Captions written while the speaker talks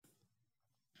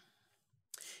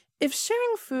If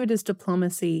sharing food is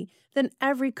diplomacy, then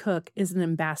every cook is an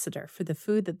ambassador for the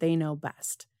food that they know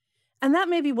best. And that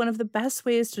may be one of the best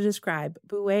ways to describe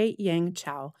Buwei Yang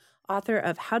Chao, author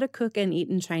of How to Cook and Eat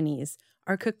in Chinese,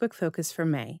 our cookbook focus for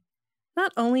May.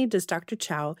 Not only does Dr.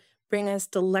 Chao bring us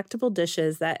delectable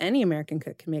dishes that any American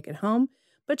cook can make at home,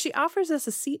 but she offers us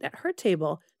a seat at her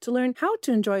table to learn how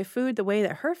to enjoy food the way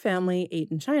that her family ate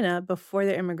in China before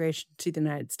their immigration to the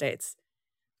United States.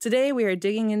 Today, we are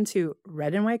digging into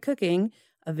red and white cooking,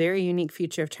 a very unique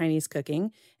feature of Chinese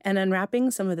cooking, and unwrapping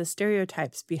some of the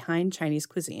stereotypes behind Chinese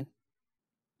cuisine.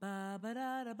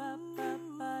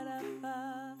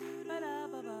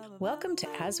 Welcome to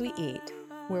As We Eat,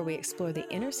 where we explore the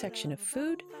intersection of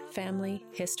food, family,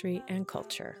 history, and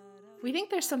culture. We think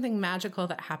there's something magical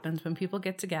that happens when people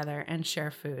get together and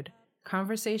share food.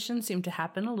 Conversations seem to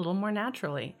happen a little more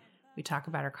naturally. We talk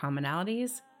about our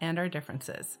commonalities and our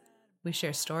differences. We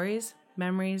share stories,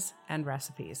 memories, and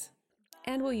recipes.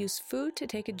 And we'll use food to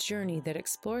take a journey that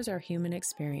explores our human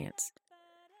experience.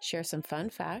 Share some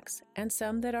fun facts and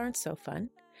some that aren't so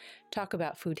fun. Talk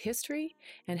about food history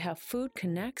and how food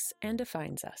connects and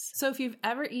defines us. So if you've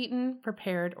ever eaten,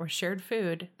 prepared, or shared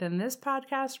food, then this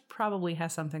podcast probably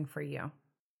has something for you.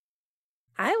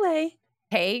 Hi, Lei.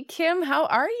 Hey, Kim, how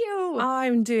are you?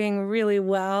 I'm doing really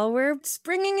well. We're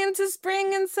springing into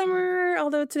spring and summer,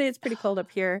 although today it's pretty cold up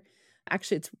here.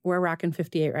 Actually, we're rocking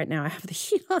 58 right now. I have the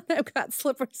heat on. I've got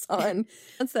slippers on.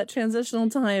 It's that transitional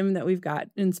time that we've got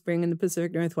in spring in the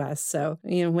Pacific Northwest. So,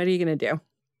 what are you going to do?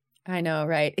 I know,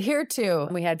 right? Here, too,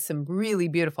 we had some really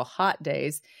beautiful hot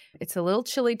days. It's a little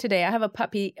chilly today. I have a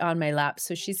puppy on my lap,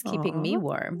 so she's keeping me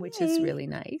warm, which is really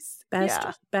nice.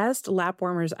 Best lap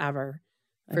warmers ever.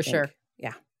 For sure.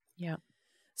 Yeah. Yeah.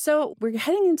 So we're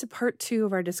heading into part 2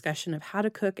 of our discussion of how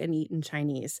to cook and eat in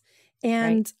Chinese.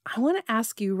 And I want to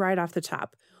ask you right off the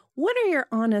top, what are your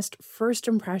honest first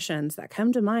impressions that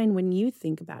come to mind when you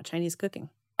think about Chinese cooking?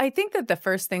 I think that the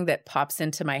first thing that pops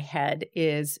into my head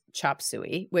is chop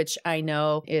suey, which I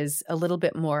know is a little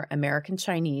bit more American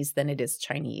Chinese than it is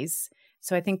Chinese.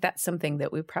 So I think that's something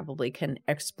that we probably can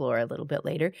explore a little bit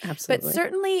later. Absolutely. But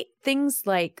certainly things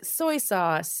like soy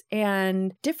sauce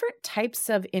and different types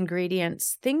of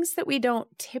ingredients, things that we don't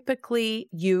typically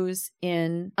use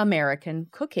in American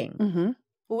cooking. Mm-hmm.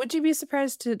 Well, would you be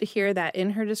surprised to hear that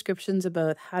in her descriptions of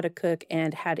both how to cook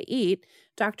and how to eat,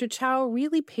 Dr. Chao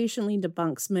really patiently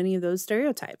debunks many of those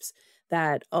stereotypes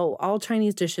that, all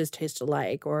Chinese dishes taste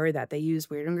alike or that they use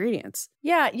weird ingredients.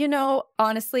 Yeah,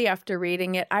 honestly, after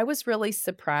reading it, I was really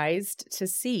surprised to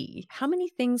see how many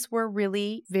things were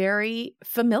really very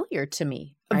familiar to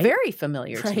me. Right? Very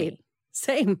familiar to me.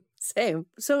 Same.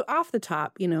 So off the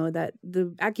top, that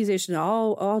the accusation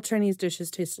all Chinese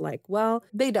dishes taste alike. Well,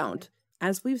 they don't.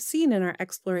 As we've seen in our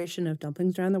exploration of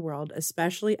dumplings around the world,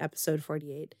 especially episode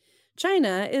 48,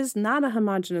 China is not a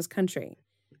homogeneous country.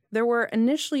 There were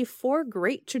initially 4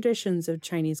 great traditions of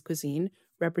Chinese cuisine,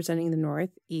 representing the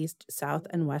North, East, South,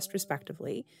 and West,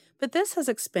 respectively, but this has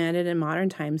expanded in modern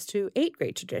times to 8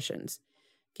 great traditions.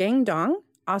 Guangdong,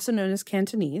 also known as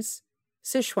Cantonese,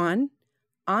 Sichuan,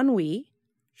 Anhui,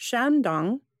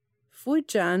 Shandong,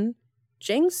 Fujian,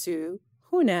 Jiangsu,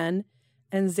 Hunan,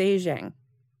 and Zhejiang.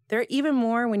 There are even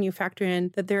more when you factor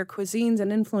in that there are cuisines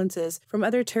and influences from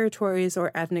other territories or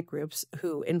ethnic groups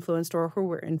who influenced or who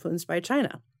were influenced by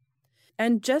China.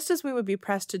 And just as we would be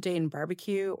pressed today in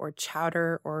barbecue or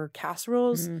chowder or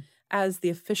casseroles as the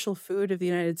official food of the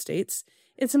United States,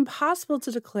 it's impossible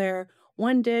to declare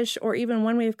one dish or even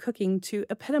one way of cooking to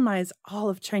epitomize all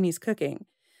of Chinese cooking.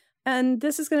 And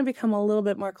this is going to become a little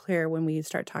bit more clear when we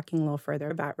start talking a little further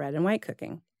about red and white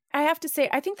cooking. I have to say,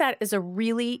 I think that is a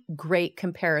really great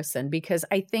comparison because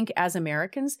I think as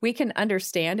Americans, we can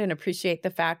understand and appreciate the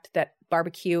fact that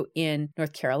barbecue in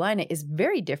North Carolina is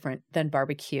very different than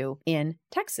barbecue in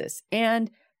Texas. And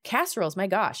casseroles, my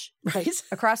gosh, right?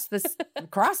 across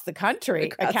the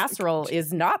country, a casserole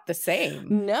is not the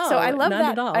same. No, so I love none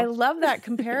that. At all. I love that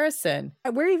comparison.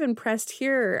 We're even pressed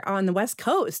here on the West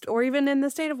Coast or even in the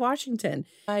state of Washington.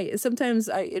 Sometimes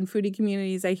in foodie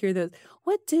communities, I hear those,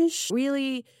 what dish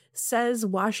really says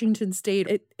Washington State?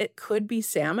 It could be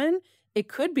salmon. It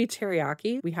could be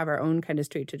teriyaki. We have our own kind of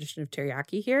street tradition of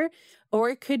teriyaki here. Or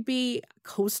it could be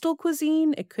coastal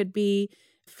cuisine. It could be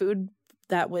food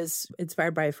that was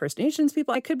inspired by First Nations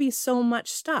people. It could be so much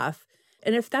stuff.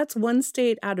 And if that's one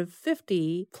state out of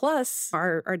 50 plus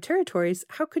our territories,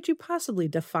 how could you possibly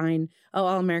define,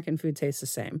 all American food tastes the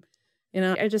same?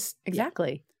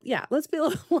 Exactly. Yeah, let's be a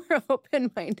little more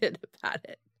open-minded about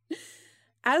it.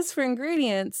 As for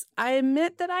ingredients, I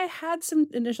admit that I had some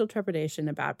initial trepidation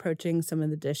about approaching some of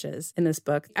the dishes in this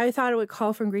book. I thought it would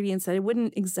call for ingredients that I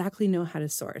wouldn't exactly know how to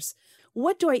source.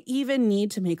 What do I even need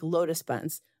to make lotus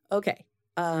buns? Okay,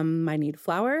 I need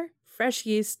flour, fresh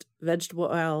yeast, vegetable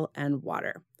oil, and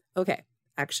water. Okay,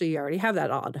 actually, you already have that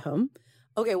all at home.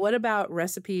 Okay, what about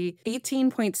recipe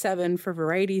 18.7 for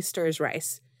variety stirs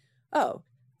rice? Oh,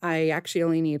 I actually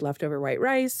only need leftover white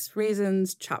rice,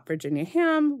 raisins, chopped Virginia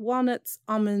ham, walnuts,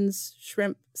 almonds,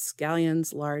 shrimp,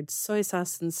 scallions, lard, soy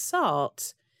sauce, and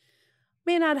salt.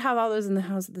 May not have all those in the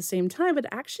house at the same time, but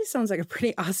it actually sounds like a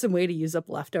pretty awesome way to use up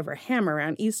leftover ham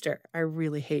around Easter. I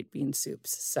really hate bean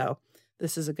soups, so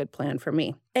this is a good plan for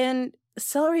me. And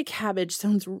celery cabbage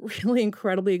sounds really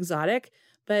incredibly exotic,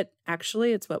 but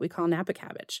actually it's what we call Napa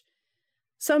cabbage.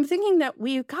 So I'm thinking that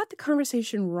we've got the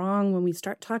conversation wrong when we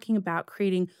start talking about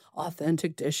creating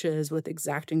authentic dishes with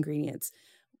exact ingredients,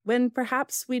 when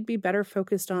perhaps we'd be better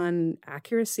focused on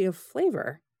accuracy of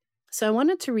flavor. So I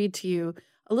wanted to read to you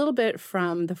a little bit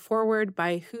from the foreword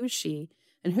by Hu Xi.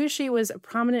 And Hu Xi was a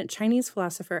prominent Chinese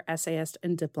philosopher, essayist,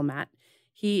 and diplomat.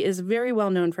 He is very well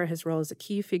known for his role as a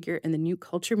key figure in the New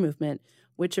Culture movement,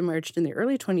 which emerged in the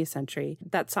early 20th century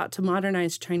that sought to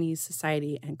modernize Chinese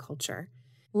society and culture.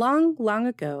 Long, long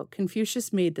ago,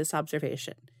 Confucius made this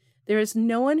observation: there is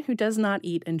no one who does not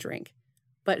eat and drink,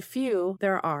 but few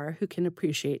there are who can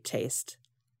appreciate taste.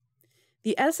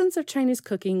 The essence of Chinese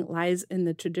cooking lies in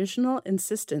the traditional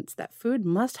insistence that food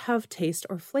must have taste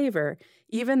or flavor,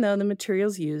 even though the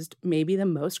materials used may be the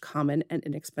most common and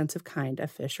inexpensive kind of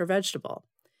fish or vegetable.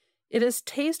 It is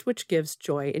taste which gives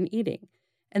joy in eating,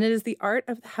 and it is the art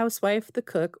of the housewife, the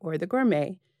cook, or the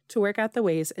gourmet to work out the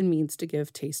ways and means to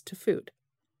give taste to food.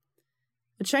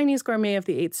 A Chinese gourmet of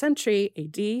the 8th century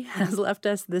AD has left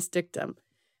us this dictum: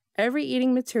 every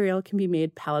eating material can be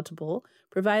made palatable,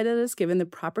 provided it is given the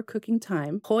proper cooking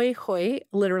time, hoi hoi,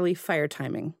 literally fire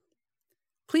timing.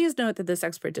 Please note that this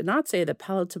expert did not say that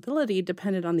palatability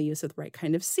depended on the use of the right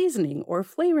kind of seasoning or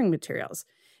flavoring materials.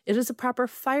 It is the proper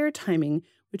fire timing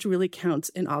which really counts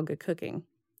in all good cooking.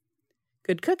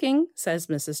 Good cooking, says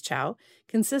Mrs. Chow,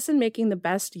 consists in making the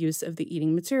best use of the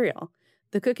eating material.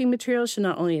 The cooking material should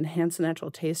not only enhance the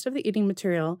natural taste of the eating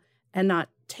material and not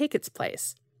take its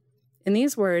place. In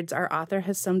these words, our author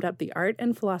has summed up the art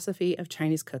and philosophy of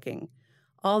Chinese cooking.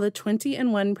 All the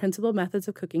 21 principal methods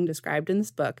of cooking described in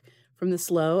this book, from the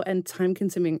slow and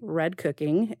time-consuming red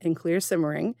cooking and clear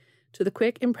simmering to the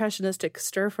quick impressionistic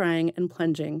stir-frying and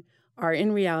plunging, are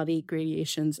in reality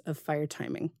gradations of fire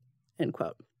timing, end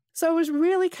quote. So I was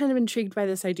really kind of intrigued by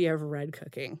this idea of red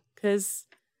cooking because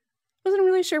I wasn't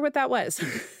really sure what that was.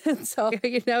 And so,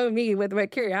 you know me, with my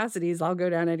curiosities, I'll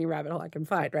go down any rabbit hole I can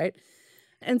find, right?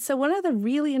 And so one of the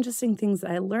really interesting things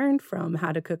that I learned from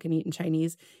How to Cook and Eat in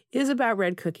Chinese is about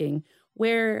red cooking,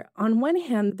 where on one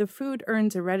hand, the food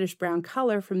earns a reddish-brown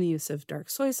color from the use of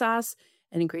dark soy sauce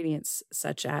and ingredients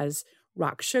such as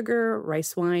rock sugar,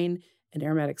 rice wine, and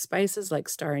aromatic spices like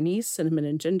star anise, cinnamon,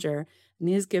 and ginger. And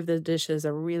these give the dishes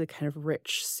a really kind of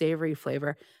rich, savory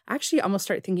flavor. I actually almost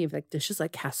start thinking of like dishes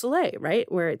like cassoulet,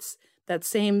 right? Where it's that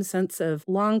same sense of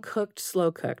long cooked,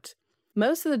 slow cooked.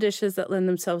 Most of the dishes that lend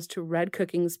themselves to red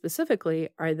cooking specifically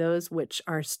are those which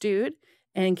are stewed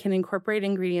and can incorporate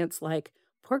ingredients like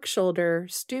pork shoulder,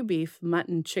 stew beef,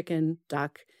 mutton, chicken,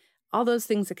 duck, all those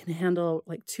things that can handle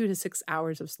like 2 to 6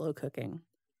 hours of slow cooking.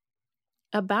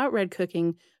 About red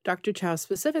cooking, Dr. Chow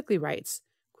specifically writes,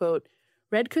 quote,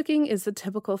 "Red cooking is the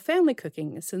typical family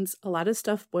cooking since a lot of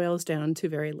stuff boils down to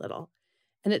very little.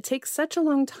 And it takes such a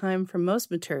long time for most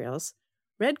materials.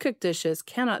 Red cooked dishes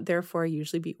cannot therefore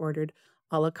usually be ordered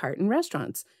a la carte in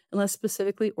restaurants unless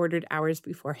specifically ordered hours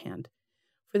beforehand.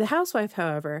 For the housewife,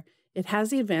 however, it has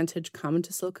the advantage common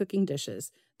to slow cooking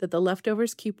dishes that the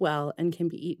leftovers keep well and can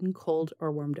be eaten cold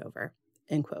or warmed over,"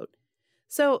 end quote.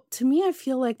 So to me, I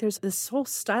feel like there's this whole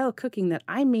style of cooking that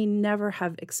I may never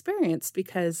have experienced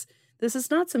because this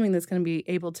is not something that's going to be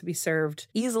able to be served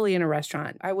easily in a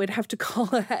restaurant. I would have to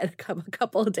call ahead a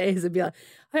couple of days and be like,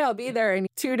 hey, I'll be there in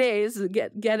 2 days to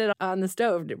get it on the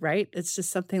stove, right? It's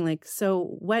just something like,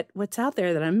 so what's out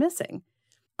there that I'm missing?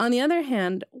 On the other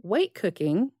hand, white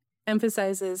cooking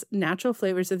emphasizes natural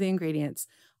flavors of the ingredients,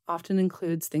 often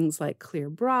includes things like clear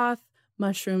broth,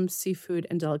 mushrooms, seafood,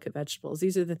 and delicate vegetables.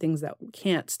 These are the things that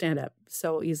can't stand up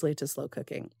so easily to slow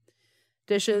cooking.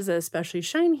 Dishes that especially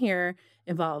shine here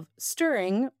involve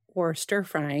stirring or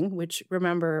stir-frying, which,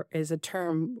 remember, is a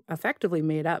term effectively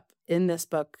made up in this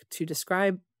book to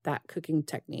describe that cooking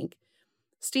technique,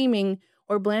 steaming,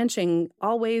 or blanching,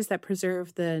 all ways that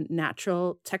preserve the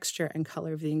natural texture and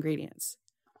color of the ingredients.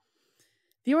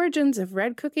 The origins of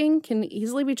red cooking can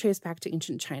easily be traced back to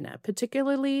ancient China,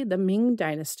 particularly the Ming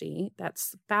Dynasty.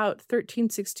 That's about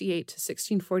 1368 to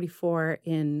 1644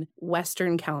 in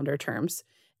Western calendar terms,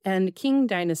 and Qing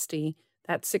Dynasty,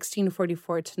 that's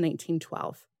 1644 to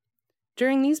 1912.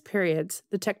 During these periods,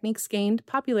 the techniques gained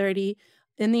popularity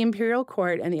in the imperial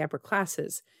court and the upper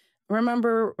classes.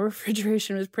 Remember,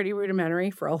 refrigeration was pretty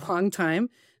rudimentary for a long time,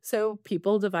 so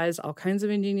people devised all kinds of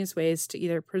ingenious ways to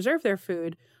either preserve their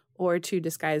food or to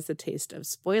disguise the taste of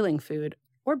spoiling food,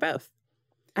 or both.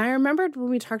 I remembered when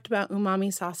we talked about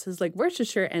umami sauces like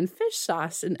Worcestershire and fish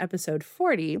sauce in episode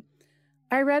 40,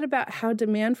 I read about how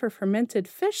demand for fermented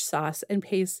fish sauce and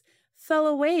paste fell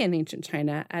away in ancient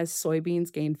China as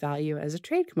soybeans gained value as a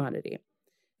trade commodity.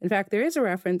 In fact, there is a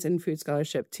reference in food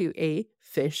scholarship to a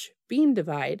fish-bean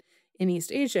divide in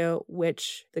East Asia,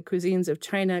 which the cuisines of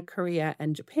China, Korea,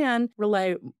 and Japan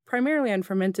rely primarily on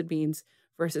fermented beans,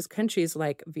 versus countries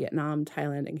like Vietnam,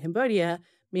 Thailand, and Cambodia,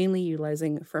 mainly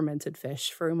utilizing fermented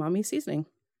fish for umami seasoning.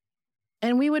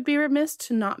 And we would be remiss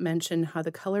to not mention how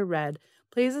the color red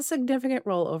plays a significant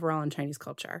role overall in Chinese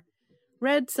culture.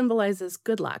 Red symbolizes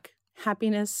good luck,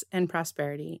 happiness, and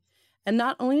prosperity, and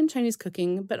not only in Chinese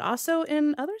cooking, but also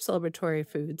in other celebratory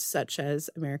foods such as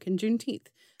American Juneteenth,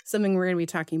 something we're going to be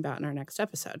talking about in our next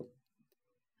episode.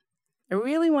 I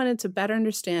really wanted to better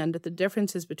understand the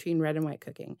differences between red and white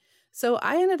cooking, so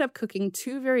I ended up cooking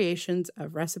 2 variations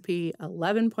of recipe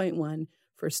 11.1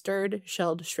 for stirred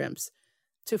shelled shrimps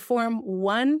to form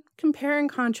one compare and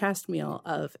contrast meal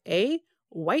of A,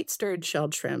 white stirred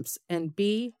shelled shrimps, and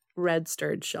B, red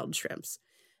stirred shelled shrimps.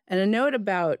 And a note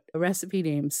about recipe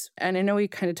names, and I know we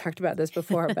kind of talked about this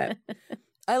before, but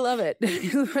I love it.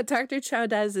 What Dr. Chow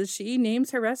does is she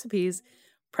names her recipes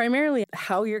primarily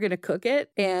how you're going to cook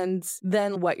it and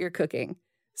then what you're cooking.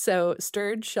 So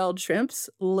stirred shelled shrimps,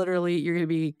 literally you're going to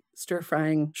be stir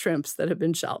frying shrimps that have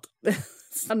been shelled.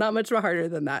 It's not much harder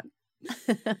than that.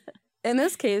 In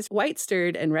this case, white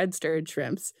stirred and red stirred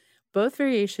shrimps, both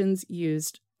variations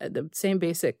used the same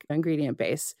basic ingredient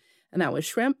base, and that was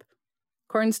shrimp,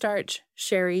 cornstarch,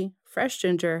 sherry, fresh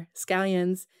ginger,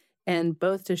 scallions, and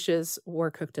both dishes were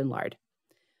cooked in lard.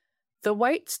 The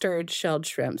white stirred shelled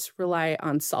shrimps rely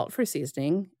on salt for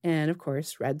seasoning, and of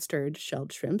course, red stirred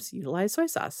shelled shrimps utilize soy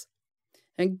sauce.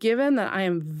 And given that I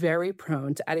am very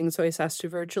prone to adding soy sauce to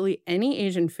virtually any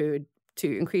Asian food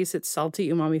to increase its salty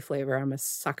umami flavor, I'm a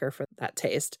sucker for that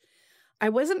taste. I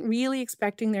wasn't really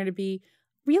expecting there to be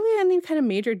really any kind of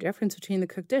major difference between the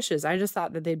cooked dishes. I just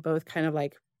thought that they'd both kind of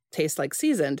like taste like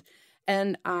seasoned,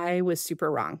 and I was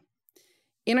super wrong.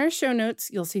 In our show notes,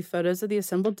 you'll see photos of the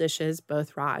assembled dishes,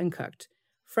 both raw and cooked.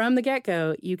 From the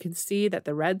get-go, you can see that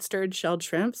the red stirred shelled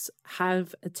shrimps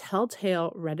have a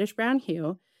telltale reddish-brown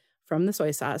hue from the soy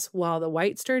sauce, while the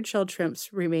white stirred shelled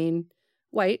shrimps remain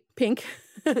white, pink.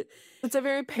 It's a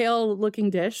very pale-looking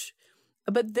dish,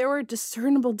 but there were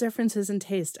discernible differences in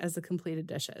taste as the completed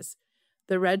dishes.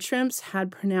 The red shrimps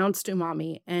had pronounced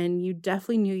umami, and you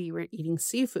definitely knew you were eating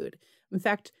seafood. In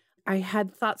fact, I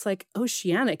had thoughts like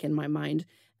oceanic in my mind,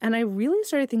 and I really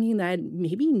started thinking that I'd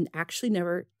maybe actually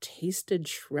never tasted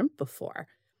shrimp before.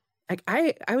 Like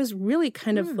I was really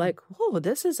kind of like, whoa,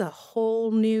 this is a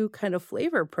whole new kind of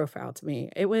flavor profile to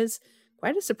me. It was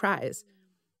quite a surprise.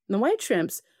 And the white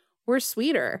shrimps were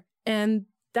sweeter, and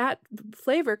that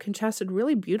flavor contrasted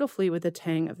really beautifully with the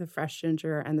tang of the fresh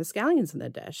ginger and the scallions in the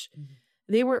dish. Mm-hmm.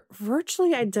 They were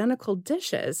virtually identical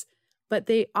dishes, but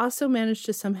they also managed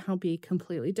to somehow be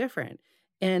completely different.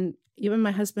 And even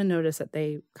my husband noticed that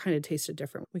they kind of tasted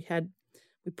different. We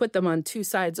put them on 2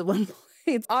 sides of one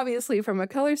plate. Obviously, from a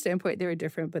color standpoint, they were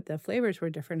different, but the flavors were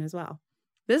different as well.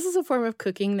 This is a form of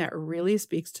cooking that really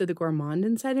speaks to the gourmand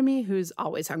inside of me who's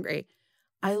always hungry.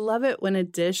 I love it when a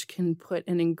dish can put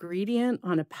an ingredient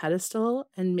on a pedestal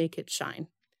and make it shine,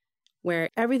 where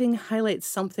everything highlights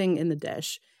something in the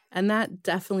dish. And that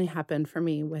definitely happened for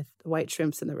me with the white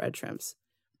shrimps and the red shrimps.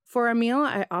 For our meal,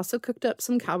 I also cooked up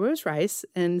some Calrose rice,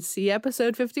 and see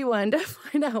episode 51 to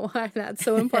find out why that's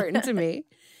so important to me.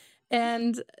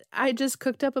 And I just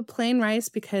cooked up a plain rice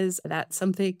because that's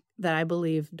something that I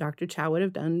believe Dr. Chow would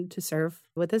have done to serve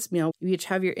with this meal. You each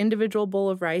have your individual bowl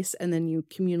of rice, and then you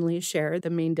communally share the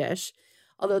main dish,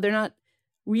 although they're not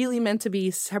really meant to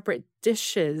be separate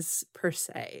dishes per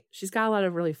se. She's got a lot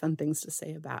of really fun things to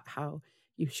say about how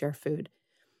you share food.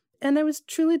 And I was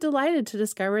truly delighted to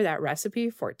discover that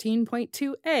recipe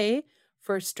 14.2a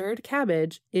for stirred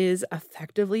cabbage is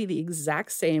effectively the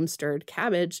exact same stirred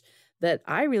cabbage that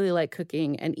I really like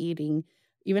cooking and eating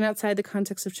even outside the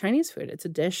context of Chinese food. It's a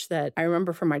dish that I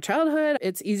remember from my childhood.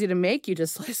 It's easy to make. You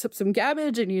just slice up some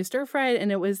cabbage and you stir fry it.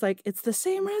 And it was like, it's the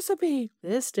same recipe.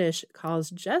 This dish calls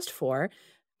just for,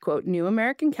 quote, new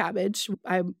American cabbage.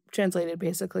 I translated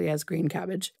basically as green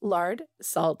cabbage, lard,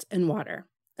 salt, and water.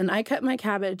 And I cut my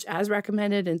cabbage as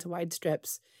recommended into wide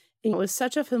strips. It was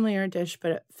such a familiar dish,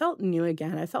 but it felt new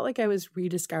again. I felt like I was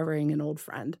rediscovering an old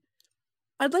friend.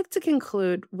 I'd like to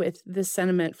conclude with this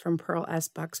sentiment from Pearl S.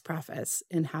 Buck's preface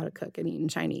in How to Cook and Eat in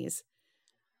Chinese.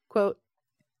 Quote,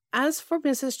 as for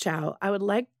Mrs. Chow, I would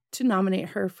like to nominate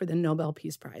her for the Nobel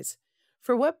Peace Prize.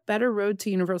 For what better road to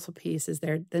universal peace is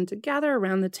there than to gather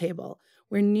around the table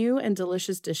where new and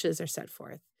delicious dishes are set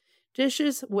forth?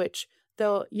 Dishes which,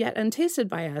 though yet untasted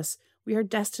by us, we are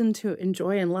destined to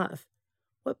enjoy and love.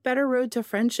 What better road to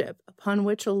friendship upon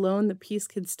which alone the peace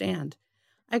can stand?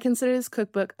 I consider this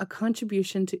cookbook a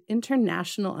contribution to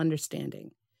international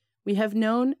understanding. We have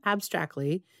known,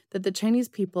 abstractly, that the Chinese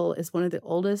people is one of the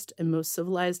oldest and most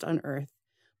civilized on earth,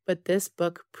 but this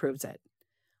book proves it.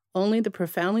 Only the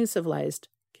profoundly civilized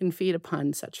can feed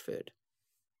upon such food.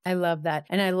 I love that.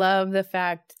 And I love the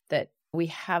fact that we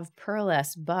have Pearl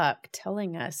S. Buck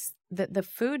telling us that the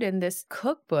food in this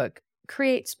cookbook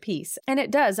creates peace. And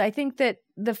it does. I think that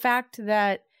the fact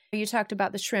that you talked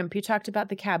about the shrimp, you talked about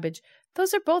the cabbage,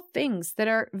 those are both things that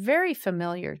are very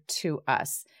familiar to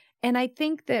us. And I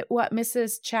think that what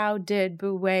Mrs. Chow did,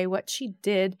 Bu Wei, what she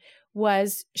did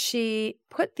was she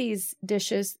put these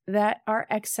dishes that are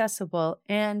accessible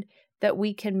and that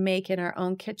we can make in our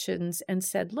own kitchens and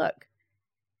said, look,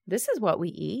 this is what we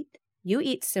eat. You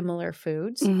eat similar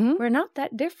foods. Mm-hmm. We're not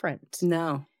that different.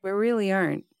 No, we really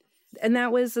aren't. And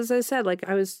that was, as I said, like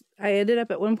I ended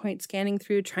up at one point scanning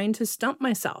through trying to stump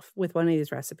myself with one of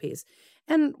these recipes.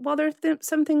 And while there are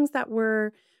some things that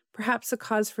were perhaps a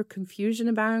cause for confusion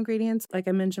about ingredients, like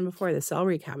I mentioned before, the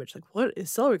celery cabbage, like what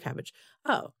is celery cabbage?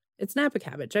 Oh, it's Napa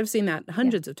cabbage. I've seen that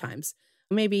hundreds of times.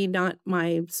 Maybe not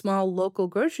my small local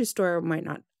grocery store might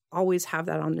not always have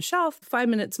that on the shelf. 5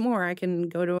 minutes more, I can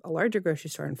go to a larger grocery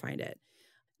store and find it.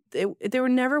 There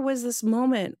never was this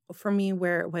moment for me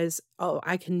where it was, oh,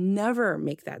 I can never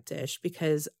make that dish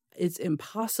because it's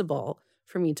impossible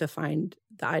for me to find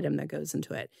the item that goes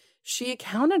into it. She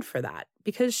accounted for that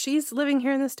because she's living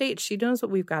here in the States. She knows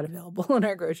what we've got available in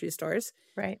our grocery stores.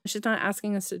 Right. She's not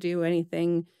asking us to do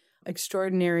anything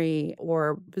extraordinary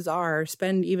or bizarre,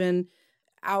 spend even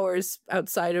hours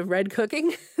outside of red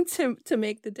cooking to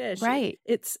make the dish. Right.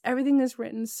 It's everything is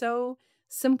written so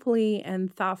simply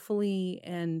and thoughtfully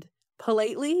and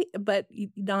politely, but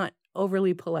not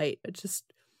overly polite.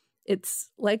 It's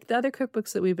like the other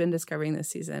cookbooks that we've been discovering this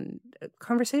season,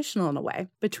 conversational in a way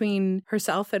between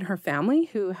herself and her family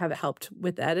who have helped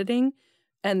with the editing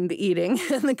and the eating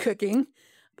and the cooking,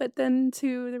 but then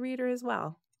to the reader as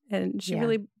well. And she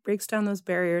really breaks down those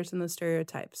barriers and those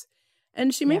stereotypes.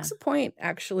 And she makes a point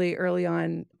actually early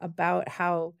on about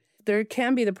how there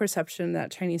can be the perception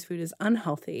that Chinese food is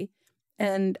unhealthy.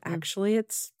 And actually,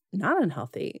 it's not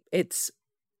unhealthy. It's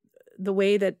the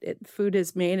way that food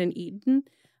is made and eaten.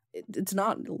 It's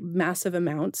not massive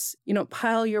amounts. You don't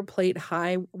pile your plate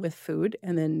high with food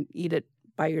and then eat it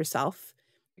by yourself.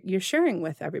 You're sharing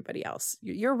with everybody else.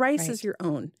 Your rice is your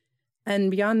own.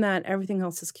 And beyond that, everything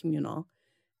else is communal.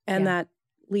 And that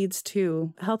leads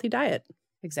to a healthy diet.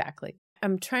 Exactly.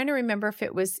 I'm trying to remember if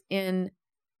it was in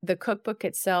the cookbook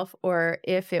itself or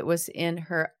if it was in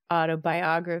her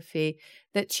autobiography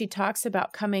that she talks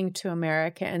about coming to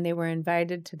America and they were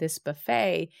invited to this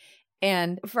buffet.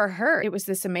 And for her, it was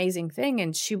this amazing thing.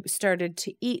 And she started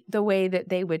to eat the way that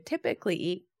they would typically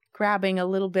eat, grabbing a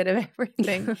little bit of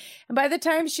everything. And by the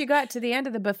time she got to the end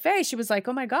of the buffet, she was like,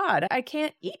 oh my God, I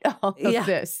can't eat all of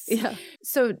this. Yeah.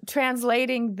 So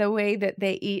translating the way that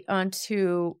they eat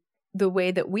onto the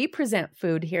way that we present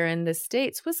food here in the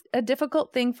States was a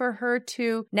difficult thing for her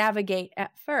to navigate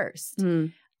at first.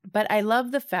 But I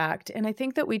love the fact, and I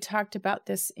think that we talked about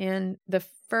this in the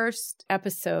first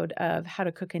episode of How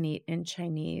to Cook and Eat in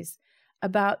Chinese,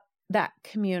 about that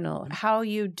communal, how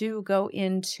you do go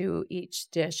into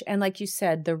each dish. And like you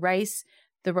said, the rice,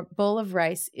 the bowl of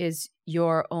rice is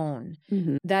your own.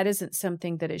 Mm-hmm. That isn't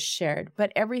something that is shared,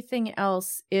 but everything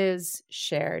else is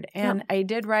shared. And I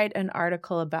did write an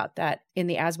article about that in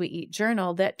the As We Eat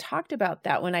journal that talked about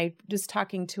that when I was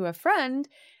talking to a friend.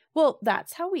 Well,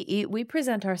 that's how we eat. We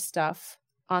present our stuff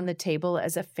on the table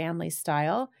as a family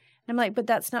style. And I'm like, but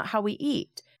that's not how we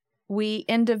eat. We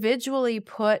individually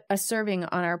put a serving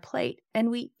on our plate and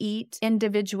we eat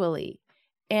individually.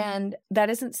 And that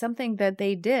isn't something that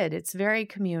they did. It's very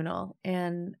communal.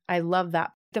 And I love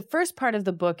that. The first part of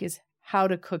the book is how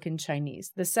to cook in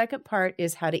Chinese. The second part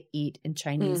is how to eat in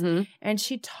Chinese. Mm-hmm. And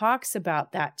she talks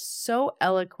about that so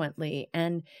eloquently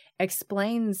and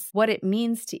explains what it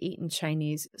means to eat in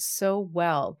Chinese so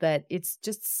well that it's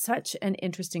just such an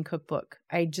interesting cookbook.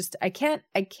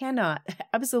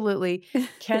 Absolutely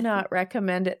cannot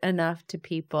recommend it enough to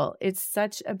people. It's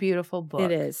such a beautiful book.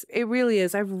 It is. It really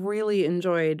is. I've really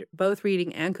enjoyed both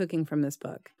reading and cooking from this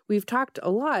book. We've talked a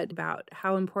lot about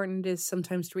how important it is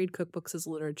sometimes to read cookbooks as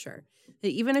literature.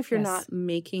 That even if you're not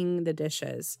making the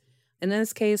dishes, in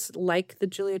this case, like the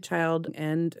Julia Child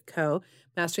and Co.,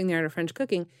 Mastering the Art of French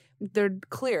Cooking, they're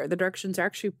clear. The directions are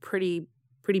actually pretty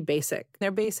basic.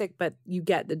 They're basic, but you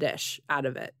get the dish out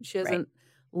of it. She doesn't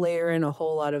layer in a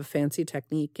whole lot of fancy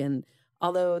technique. And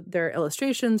although there are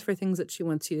illustrations for things that she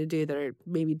wants you to do that are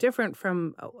maybe different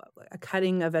from a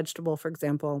cutting a vegetable, for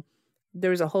example,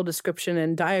 there's a whole description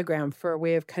and diagram for a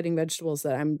way of cutting vegetables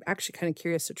that I'm actually kind of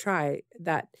curious to try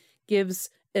that gives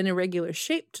an irregular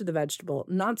shape to the vegetable,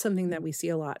 not something that we see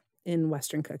a lot in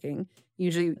Western cooking.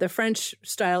 Usually the French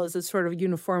style is a sort of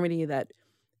uniformity that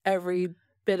every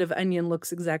bit of onion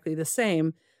looks exactly the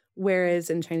same, whereas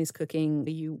in Chinese cooking,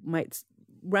 you might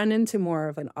run into more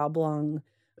of an oblong,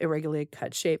 irregularly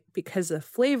cut shape because the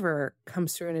flavor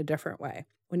comes through in a different way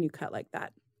when you cut like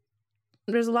that.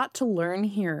 There's a lot to learn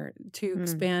here to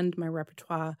expand my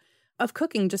repertoire of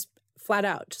cooking, just flat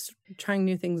out, just trying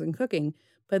new things in cooking,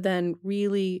 but then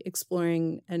really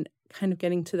exploring and kind of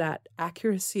getting to that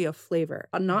accuracy of flavor,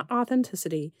 not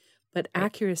authenticity, but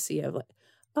accuracy of like,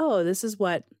 oh, this is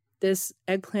what this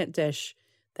eggplant dish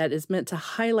that is meant to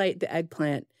highlight the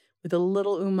eggplant with a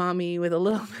little umami, with a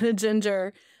little bit of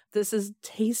ginger. This is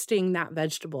tasting that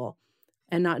vegetable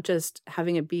and not just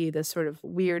having it be this sort of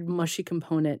weird, mushy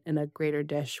component in a greater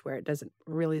dish where it doesn't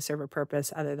really serve a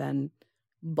purpose other than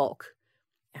bulk.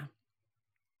 Yeah.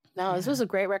 No, this was a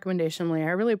great recommendation, Leah.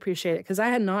 I really appreciate it because I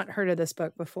had not heard of this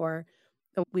book before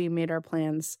we made our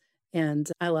plans,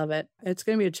 and I love it. It's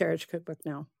going to be a cherished cookbook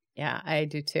now. Yeah, I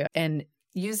do too. And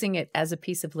using it as a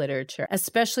piece of literature,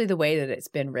 especially the way that it's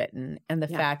been written and the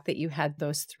fact that you had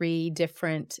those 3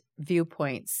 different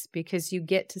viewpoints, because you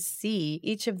get to see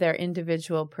each of their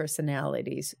individual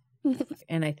personalities.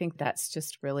 And I think that's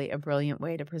just really a brilliant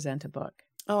way to present a book.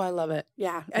 Oh, I love it.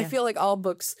 Yeah. I feel like all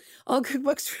good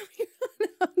books from here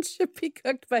on out should be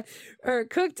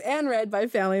cooked and read by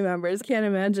family members. Can't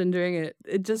imagine doing it.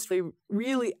 It just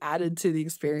really added to the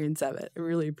experience of it. I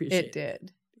really appreciate it. It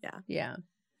did. Yeah. Yeah.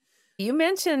 You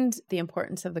mentioned the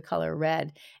importance of the color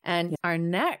red, and our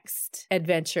next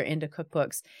adventure into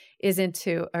cookbooks is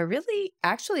into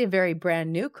actually a very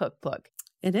brand new cookbook.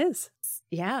 It is.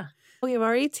 Yeah. We have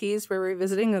already teased we're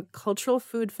revisiting a cultural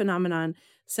food phenomenon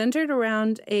centered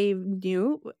around a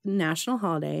new national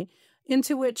holiday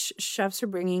into which chefs are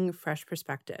bringing fresh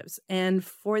perspectives. And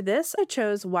for this, I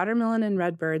chose Watermelon and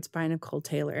Redbirds by Nicole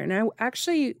Taylor. And I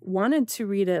actually wanted to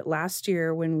read it last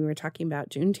year when we were talking about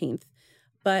Juneteenth.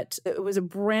 But it was a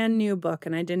brand new book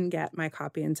and I didn't get my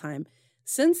copy in time.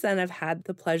 Since then, I've had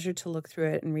the pleasure to look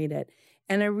through it and read it.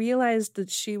 And I realized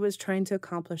that she was trying to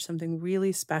accomplish something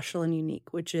really special and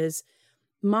unique, which is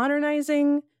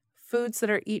modernizing foods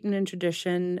that are eaten in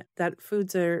tradition, that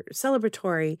foods are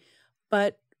celebratory,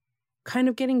 but kind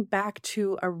of getting back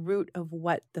to a root of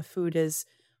what the food is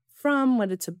from,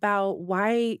 what it's about,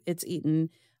 why it's eaten,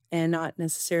 and not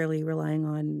necessarily relying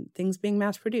on things being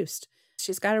mass produced.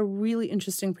 She's got a really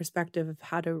interesting perspective of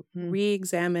how to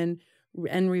re-examine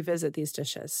and revisit these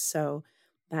dishes. So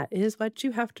that is what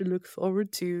you have to look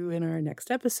forward to in our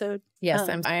next episode. Yes,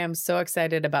 I am so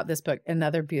excited about this book.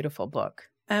 Another beautiful book.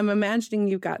 I'm imagining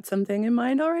you've got something in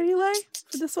mind already, Leigh,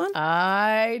 for this one.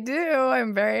 I do.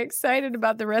 I'm very excited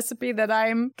about the recipe that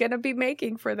I'm going to be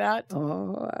making for that.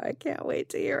 Oh, I can't wait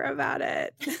to hear about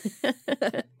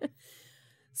it.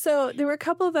 So there were a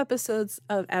couple of episodes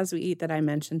of As We Eat that I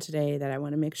mentioned today that I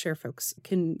want to make sure folks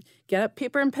can get up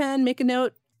paper and pen, make a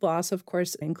note. We'll also, of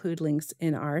course, include links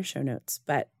in our show notes.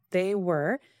 But they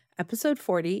were episode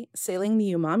 40, Sailing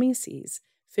the Umami Seas,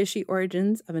 Fishy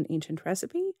Origins of an Ancient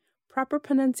Recipe, Proper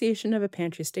Pronunciation of a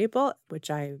Pantry Staple,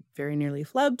 which I very nearly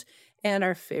flubbed, and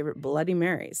our favorite Bloody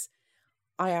Marys.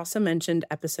 I also mentioned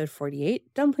episode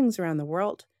 48, Dumplings Around the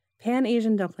World,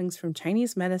 Pan-Asian dumplings from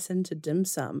Chinese medicine to dim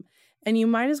sum. And you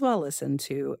might as well listen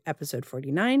to episode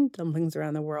 49, Dumplings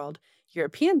Around the World,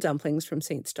 European dumplings from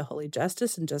Saints to Holy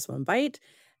Justice in Just One Bite,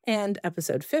 and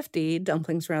episode 50,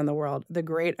 Dumplings Around the World, The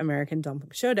Great American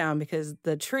Dumpling Showdown, because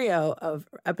the trio of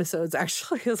episodes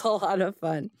actually is a lot of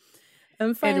fun.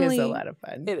 And finally, it is a lot of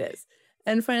fun. It is.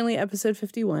 And finally, episode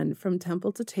 51, From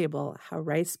Temple to Table, How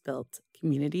Rice Built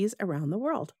Communities Around the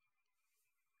World.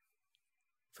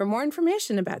 For more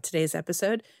information about today's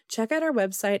episode, check out our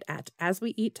website at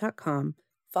asweeat.com.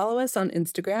 Follow us on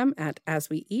Instagram at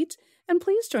asweeat, and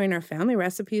please join our family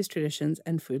recipes, traditions,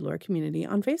 and food lore community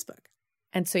on Facebook.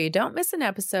 And so you don't miss an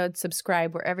episode,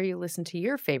 subscribe wherever you listen to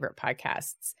your favorite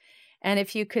podcasts. And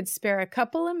if you could spare a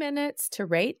couple of minutes to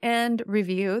rate and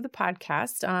review the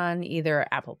podcast on either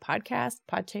Apple Podcasts,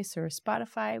 Podchaser, or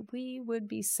Spotify, we would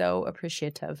be so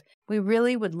appreciative. We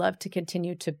really would love to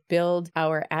continue to build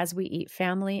our As We Eat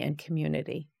family and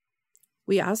community.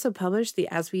 We also publish the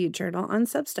As We Eat Journal on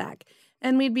Substack,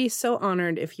 and we'd be so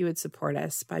honored if you would support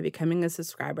us by becoming a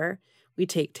subscriber. We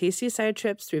take tasty side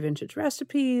trips through vintage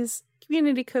recipes,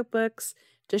 community cookbooks,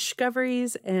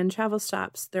 discoveries, and travel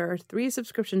stops. There are 3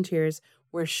 subscription tiers.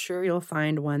 We're sure you'll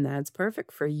find one that's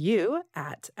perfect for you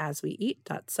at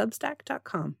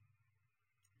asweeat.substack.com.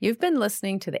 You've been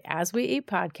listening to the As We Eat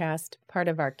podcast, part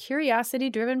of our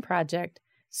curiosity-driven project,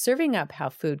 serving up how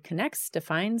food connects,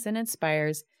 defines, and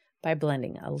inspires by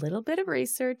blending a little bit of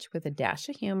research with a dash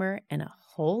of humor and a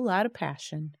whole lot of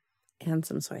passion. And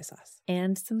some soy sauce.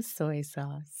 And some soy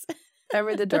sauce.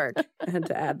 Ever the dork. I had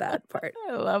to add that part.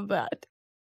 I love that.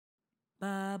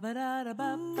 Ba